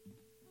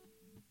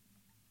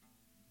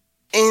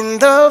In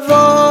the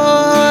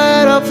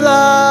void of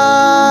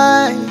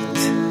light,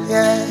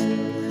 yeah,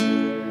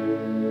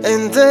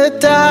 in the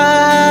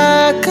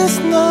darkest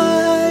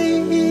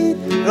night,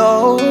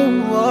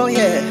 oh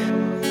yeah.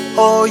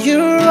 Oh, you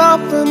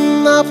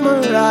open up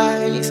my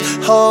eyes,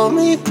 hold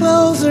me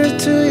closer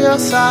to your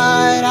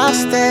side. I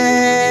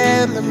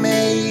stand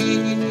amazed.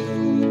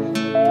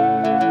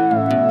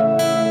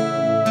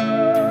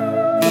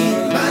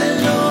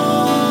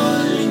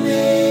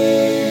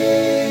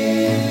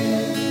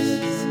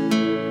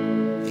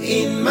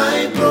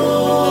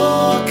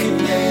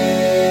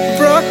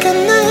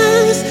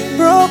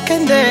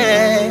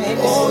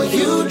 Oh,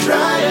 you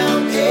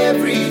triumph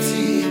every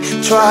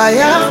tear,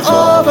 triumph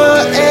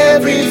over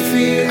every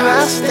fear.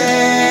 I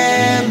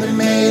stand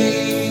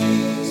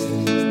amazed.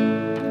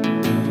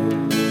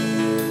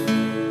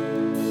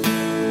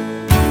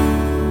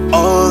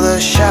 All the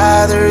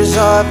shadows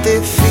of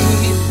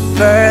defeat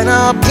burn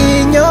up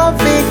in your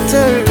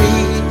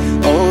victory.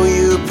 Oh,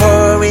 you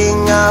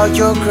pouring out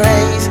your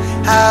grace,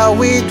 how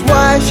it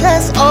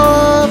washes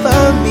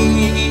over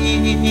me.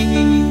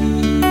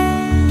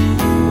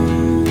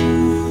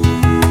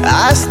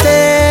 I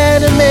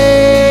stand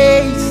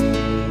amazed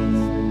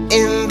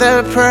in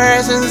the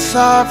presence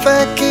of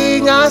the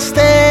King. I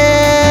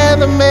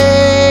stand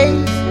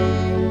amazed.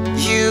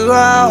 You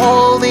are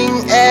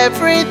holding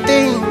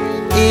everything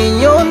in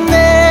your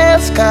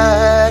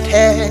nail-scarred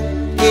hand.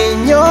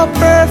 In your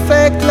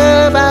perfect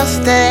love, I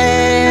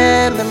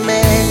stand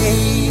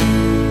amazed.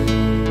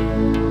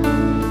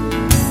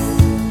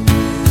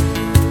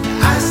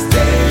 I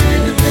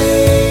stand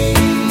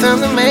amazed.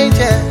 Stand amazed,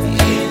 yeah.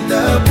 In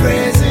the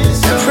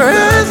presence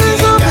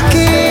of the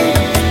King,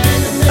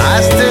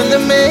 I stand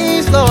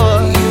amazed,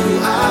 Lord. You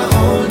are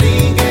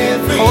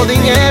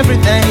holding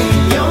everything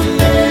in your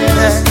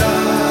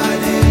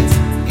nail-scarred hands.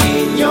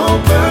 In your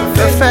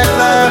perfect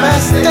love, I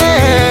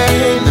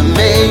stand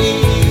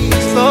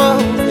amazed,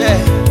 Lord.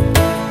 Yeah.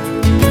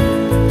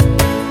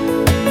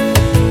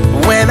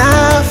 When I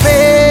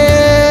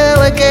fail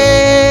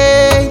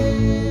again,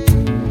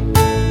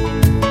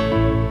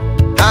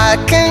 I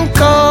can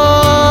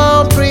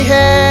comprehend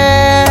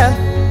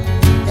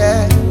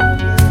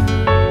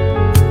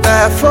the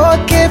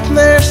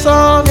forgiveness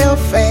of your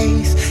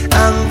face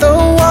and the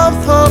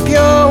warmth of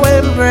your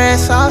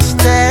embrace. I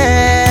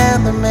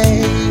stand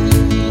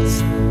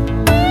amazed.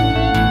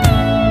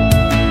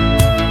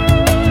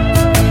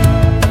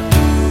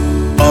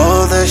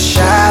 All the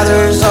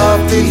shadows of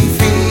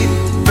defeat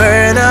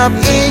burn up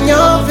in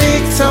your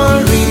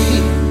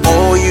victory.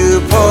 Oh,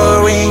 you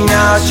pouring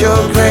out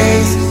your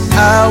grace,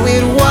 how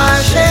it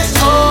washes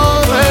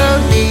over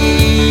me.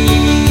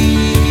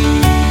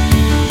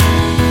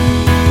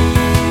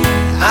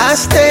 I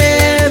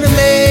stand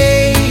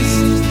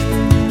amazed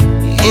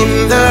in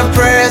the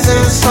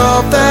presence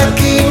of the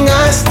King.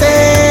 I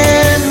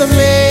stand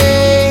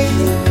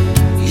amazed.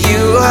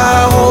 You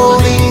are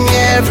holding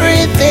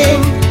everything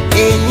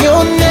in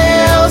your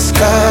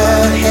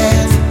nail-scarred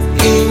hands.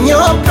 In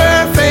your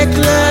perfect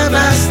love,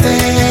 I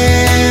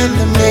stand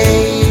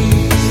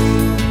amazed.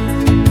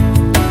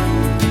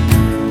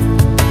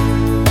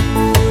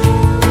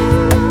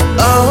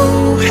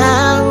 Oh,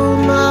 how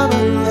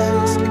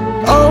marvelous!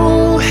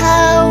 Oh,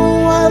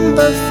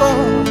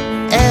 wonderful,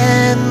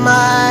 and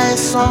my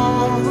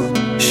song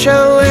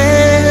shall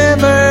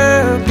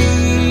ever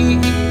be.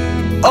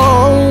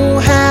 Oh,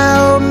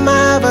 how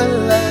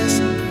marvelous,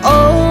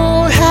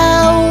 oh,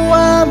 how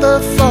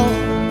wonderful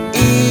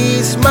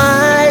is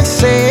my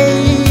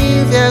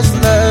Savior's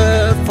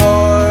love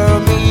for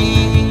me.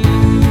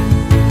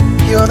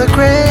 You're the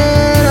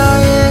great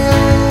I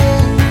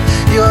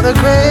am, you're the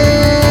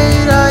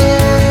great I am.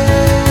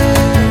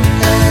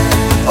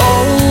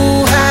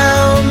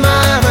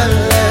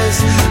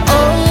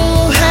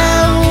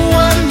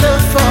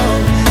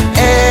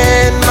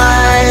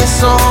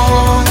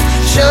 Song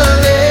shall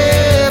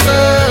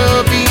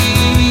ever be.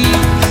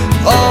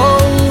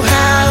 Oh,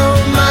 how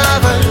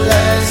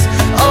marvelous,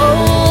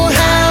 oh,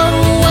 how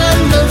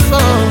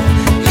wonderful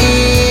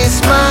is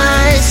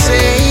my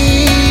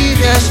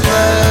Savior's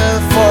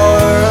love for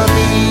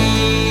me.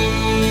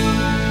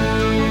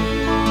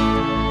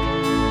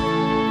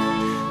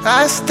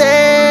 I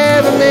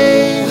stand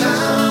amazed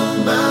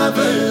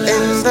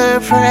in the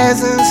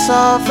presence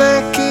of the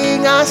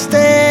King. I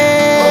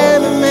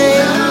stand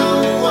amazed.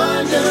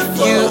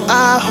 You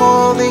are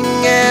holding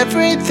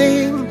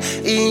everything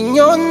in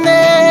your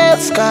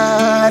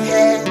nail-scarred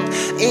hand.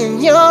 In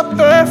your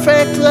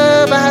perfect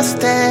love, I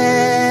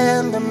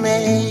stand amazed.